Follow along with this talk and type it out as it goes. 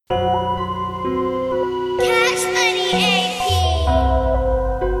Cash Money AP.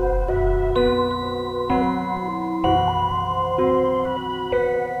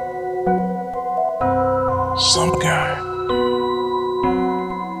 Some guy.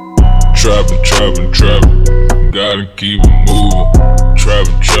 Trappin', gotta keep it moving.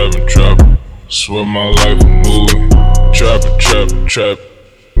 Trappin', swear my life a movie. Trappin',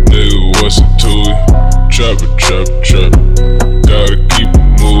 nigga, what's it to you? Trappin', gotta keep it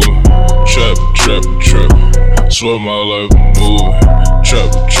moving. Trappin', swear my life a movie.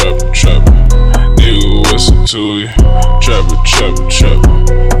 Trappin', nigga, what's it to you? Trappin',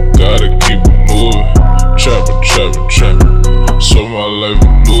 gotta keep it moving. Trappin', swear my life a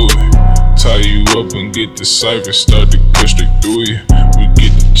movie. Tie you up and get the cipher, start to cut straight through you. We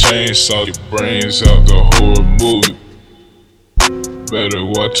get the chainsaw, your brains out the horror movie. Better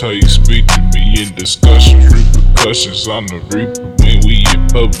watch how you speak to me in discussions. Repercussions on the reaper when we in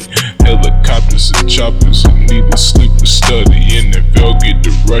public. Helicopters and choppers, I need to sleep and study. NFL get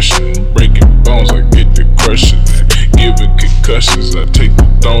the rushing, breaking bones, I get the crushing. Giving concussions, I take the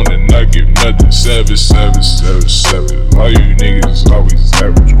throne and I give nothing. Savage. Why you niggas always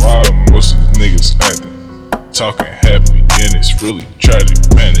average? Why most of these niggas acting? Talking happy and it's really tragic.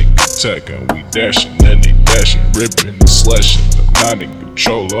 Panic attacking, we dashing and they dashing, ripping and slashing. I'm not in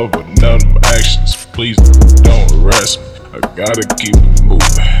control over none of my actions. Please don't harass me, I gotta keep it moving.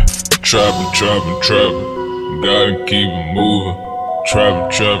 Trappin', gotta keep it moving.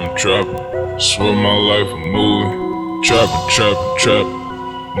 Trappin', swear my life a movie. Trappin',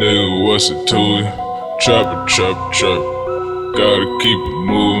 nigga, what's it to you? Trappin', gotta keep it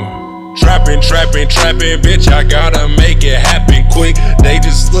moving. Trappin', bitch, I gotta make it happen quick. They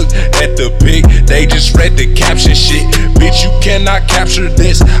just looked at the pic, they just read the caption shit. Bitch, you cannot capture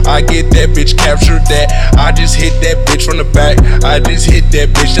this. I get that bitch, capture that. I just hit that bitch from the back. I just hit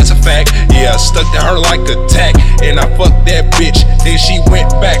that bitch, that's a fact. Yeah, I stuck to her like a tack. And I fucked that bitch, then she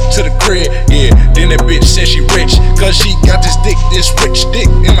went back to the crib. Yeah, then that bitch said she rich, cause she got this dick, this rich dick.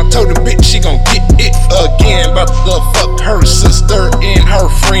 And I told the bitch she gon' get it again. About to fuck her sister and her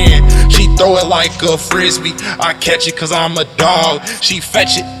friend. She throw it like a frisbee, I catch it cause I'm a dog. She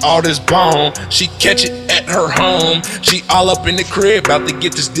fetch it, all this bone, she catch it at her home. She all up in the crib, about to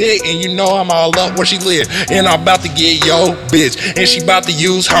get this dick. And you know I'm all up where she live. And I'm about to get yo bitch, and she about to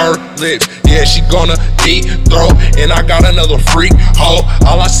use her lips. Yeah, she gonna deep throw, and I got another freak hoe.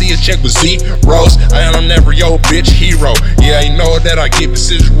 All I see is check with zeros, and I'm never yo bitch hero. Yeah, you know that I get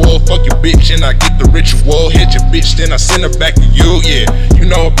residual, fuck your bitch and I get the ritual. Hit your bitch, then I send her back to you. Yeah, you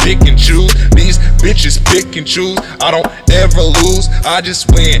know I pick and choose, these bitches pick and choose. I don't ever lose, I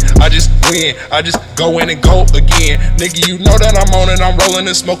just win, I just go in and go again. Nigga, you know that I'm on it, I'm rolling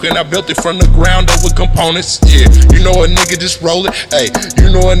and smoking. I built it from the ground up with components. Yeah, you know a nigga just roll it, hey,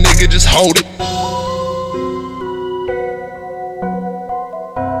 you know a nigga just hold it.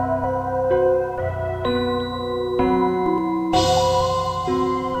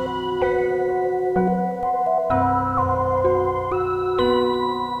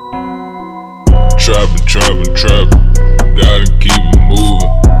 Trappin', gotta keep it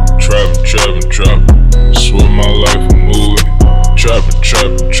moving. Trappin', swear my life a movie. Trappin',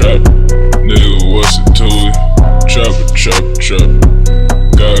 nigga, what's it to you? Trappin',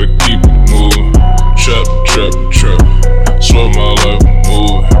 gotta keep it moving. Trappin', swear my life a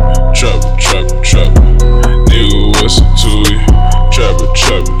movie. Trappin', nigga, what's it to you?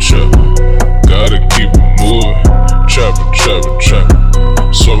 Trappin',